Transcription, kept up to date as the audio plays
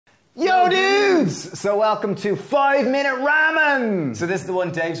Yo dudes! So welcome to 5 Minute Ramen! So this is the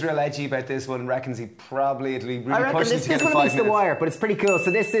one, Dave's real edgy about this one, reckons it'll be really I reckon pushing this to get one the 5 meets the minutes. wire, but it's pretty cool.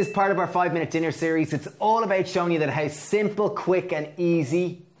 So this is part of our 5 Minute Dinner series. It's all about showing you that how simple, quick and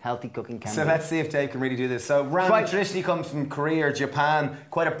easy healthy cooking can be. So let's see if Dave can really do this. So ramen traditionally comes from Korea or Japan,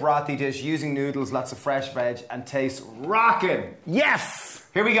 quite a brothy dish, using noodles, lots of fresh veg and tastes rocking. Yes!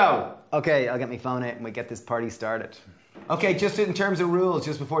 Here we go. Okay, I'll get my phone out and we get this party started. Okay, just in terms of rules,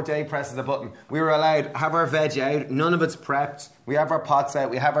 just before Dave presses the button, we were allowed to have our veg out, none of it's prepped, we have our pots out,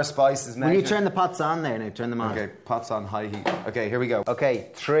 we have our spices measured. Will you turn the pots on there now? Turn them on. Okay, pots on high heat. Okay, here we go.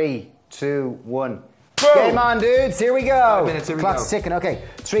 Okay, 3, 2, 1. Boom. Game on, dudes, here we go. 5 minutes, here we Clock's go. ticking, okay.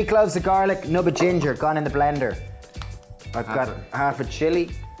 3 cloves of garlic, nub of ginger, gone in the blender. I've got half a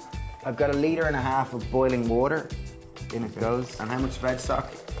chili. I've got 1.5 litres of boiling water. In it goes. And how much veg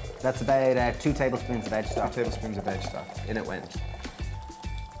stock? That's about 2 tablespoons of veg stock. 2 tablespoons of veg stock. In it went.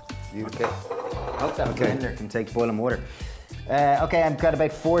 Okay. Hope that blender can take boiling water. Okay, I've got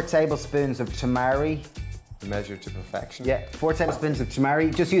about 4 tablespoons of tamari. Measured to perfection. Yeah, 4 tablespoons of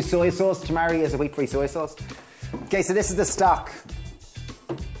tamari. Just use soy sauce. Tamari is a wheat-free soy sauce. Okay, so this is the stock.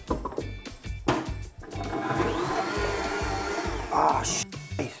 Oh, shit.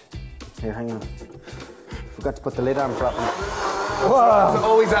 Here, hang on. Forgot to put the lid on properly. Whoa. It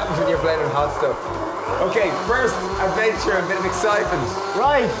always happens when you're blending hot stuff. Okay, first adventure, a bit of excitement.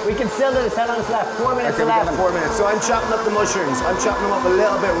 Right, we can still do this. How long is left? 4 minutes Okay, 11. 4 minutes. So I'm chopping up the mushrooms. I'm chopping them up a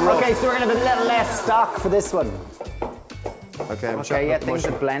little bit rough. Okay, so we're going to have a little less stock for this one. Okay, I'm Okay, chopping yeah, up the things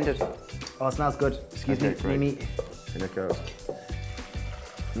are mushrooms. blended. Oh, it smells good. Excuse me, great. Mimi. In it goes.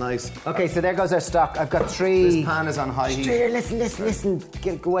 Nice. Okay, so there goes our stock. I've got 3... This pan is on high heat. Here, listen.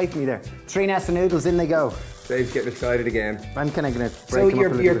 Go away from me there. 3 nested noodles, in they go. Dave's getting excited again. I'm kind of going to break So them up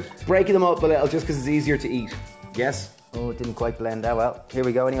a little you're bit. breaking them up a little just because it's easier to eat. Yes? Oh, it didn't quite blend that well. Here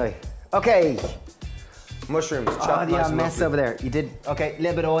we go anyway. Okay. Mushrooms, Oh, chopped the nice and mess lovely. over there. You did... Okay, a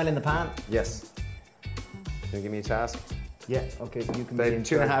little bit of oil in the pan. Yes. Can you give me a task? Yeah, okay, you can About be in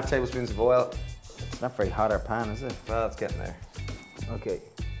 2.5 tablespoons of oil. It's not very hot, our pan, is it? Well, it's getting there. Okay.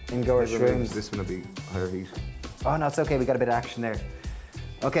 In go our shrooms. This one will be higher heat. Oh, no, it's okay. We got a bit of action there.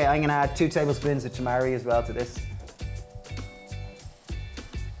 Okay, I'm going to add 2 tablespoons of tamari as well to this.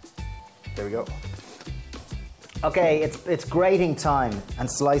 There we go. Okay, it's grating time and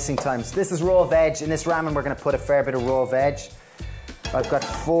slicing time. So this is raw veg. In this ramen, we're going to put a fair bit of raw veg. I've got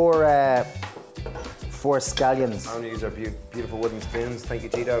 4 scallions. I'm going to use our beautiful wooden spoons. Thank you,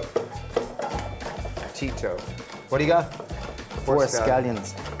 Tito. Tito. What do you got? 4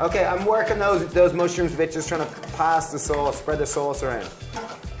 scallions. Okay, I'm working those mushrooms a bit, just trying to pass the sauce, spread the sauce around.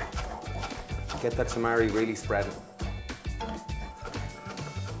 Get that tamari really spreading.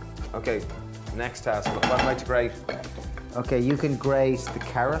 Okay, next task. What am I to grate? Okay, you can grate the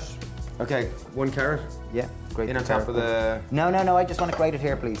carrot. Okay, 1 carrot. Yeah, grate In the on top carrot. of the... No, I just want to grate it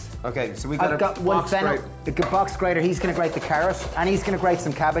here, please. Okay, so we I've got one fennel, the box grater. He's going to grate the carrot, and he's going to grate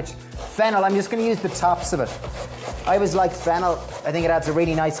some cabbage. Fennel, I'm just going to use the tops of it. I always like fennel. I think it adds a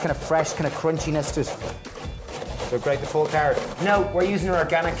really nice kind of fresh kind of crunchiness to it. So grate the full carrot. No, we're using an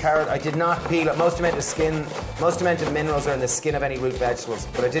organic carrot. I did not peel it. Most amount of minerals are in the skin of any root vegetables,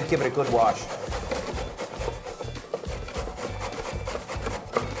 but I did give it a good wash.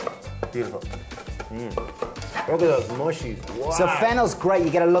 Beautiful. Look at those mushies. Wow. So fennel's great. You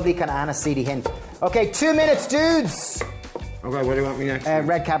get a lovely kind of aniseedy hint. Okay, 2 minutes, dudes. Okay, what do you want me next?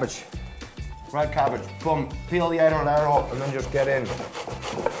 Red cabbage. Red cabbage. Boom. Peel the outer layer off and then just get in.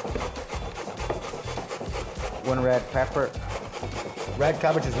 1 red pepper. Red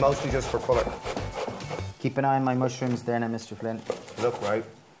cabbage is mostly just for colour. Keep an eye on my mushrooms there now, Mr. Flynn. Look right.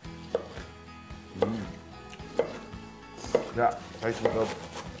 Yeah, tasting good.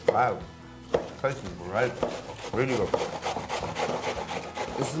 Wow. Tasting great. Really good.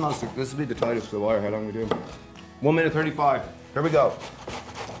 This will be the tightest for the wire. How long are we doing? 1 minute 35. Here we go.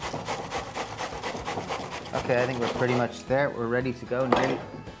 Okay, I think we're pretty much there. We're ready to go nearly.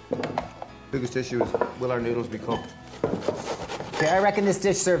 Biggest issue is, will our noodles be cooked? Okay, I reckon this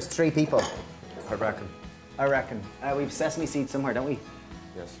dish serves 3 people. I reckon. We've sesame seeds somewhere, don't we?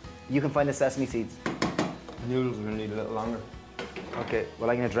 Yes. You can find the sesame seeds. Noodles are going to need a little longer. Okay, well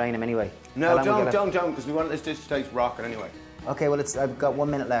I'm going to drain them anyway. No, don't, because we want this dish to taste rocking anyway. Okay, well I've got 1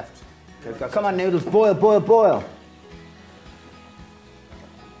 minute left. Okay, come on noodles, boil.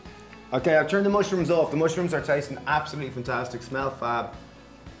 Okay, I've turned the mushrooms off. The mushrooms are tasting absolutely fantastic. Smell fab.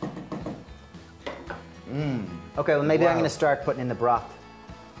 Okay, well maybe I'm going to start putting in the broth.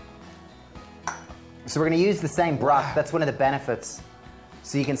 So we're going to use the same broth. Wow. That's one of the benefits.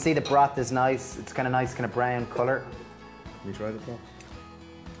 So you can see the broth is nice. It's kind of nice, kind of brown colour. Can you try the broth?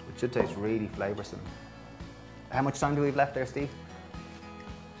 Should taste really flavoursome. How much time do we have left there, Steve?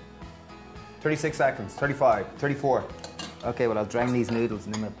 36 seconds, 35, 34. Okay, well, I'll drain these noodles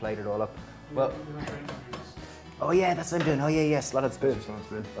and then we'll plate it all up. Well, oh yeah, that's what I'm doing. Oh yeah, slotted spoon.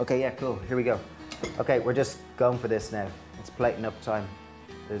 Okay, yeah, cool. Here we go. Okay, we're just going for this now. It's plating up time.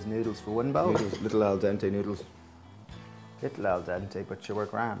 There's noodles for one bowl. noodles, little al dente noodles. Little al dente, but you were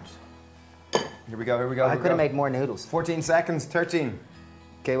grand. Here we go, here we go. I could have made more noodles. 14 seconds, 13.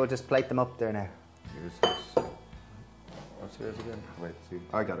 Okay, we'll just plate them up there now. Here's this. What's yours again? Wait, see.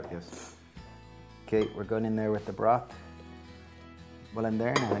 I got it, yes. Okay, we're going in there with the broth. Well, I'm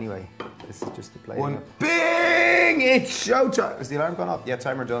there now anyway. This is just the plate. One bing! It's showtime. Is the alarm gone up? Yeah,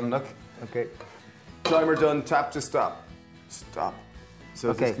 timer done, look. Okay. Timer done, tap to stop. Stop. So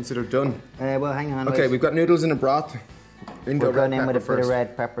Okay. it's considered done. Well, hang on. Okay, wait. we've got noodles in a broth. Indigo We're going red in with a pepper bit of first.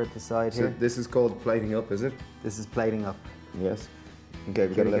 red pepper at the side So here. this is called plating up, is it? This is plating up. Yes. Okay,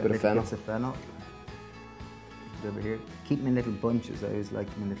 we've got a little bit of fennel. Bits of fennel. Over here. Keep them in little bunches. I always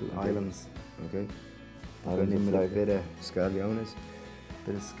like them in little islands. Okay. Going in with a bit of scallones.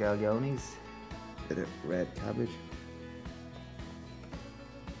 scallones. Bit of red cabbage.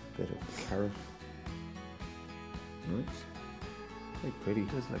 Bit of carrot. Nice. Very pretty.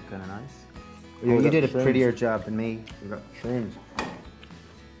 Does look kind of nice. Oh, You we did a got shrooms. prettier job than me. We've got shrooms.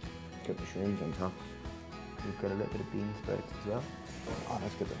 Get the shrooms on top. We've got a little bit of bean sprouts as well. Oh,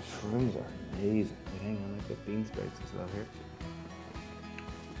 let's get the shrooms are amazing. Hang on, I've got bean sprouts as well here.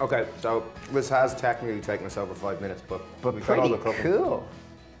 Okay, so this has technically taken us over 5 minutes, but we've got all Pretty the cooking. cool.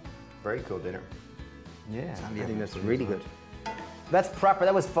 Very cool dinner. Yeah, I Yeah, think that's it's really fine. good. That's proper.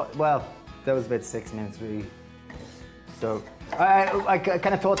 That was well. That was about 6 minutes really. So I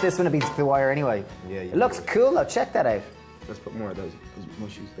kind of thought this one would be the wire anyway. Yeah, yeah. It looks cool though. Check that out. Let's put more of those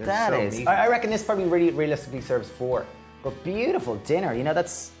mushies there. That So is. meaty. I reckon this probably really realistically serves 4. But beautiful dinner. You know,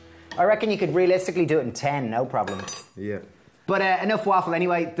 that's. I reckon you could realistically do it in 10, no problem. Yeah. But enough waffle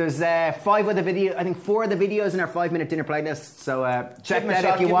anyway. There's 5 other videos. I think 4 of the videos in our 5-minute dinner playlist. So check that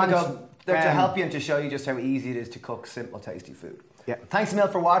if you want. They're to help you and to show you just how easy it is to cook simple, tasty food. Yeah. Thanks a mil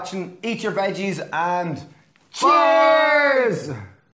for watching. Eat your veggies and Cheers!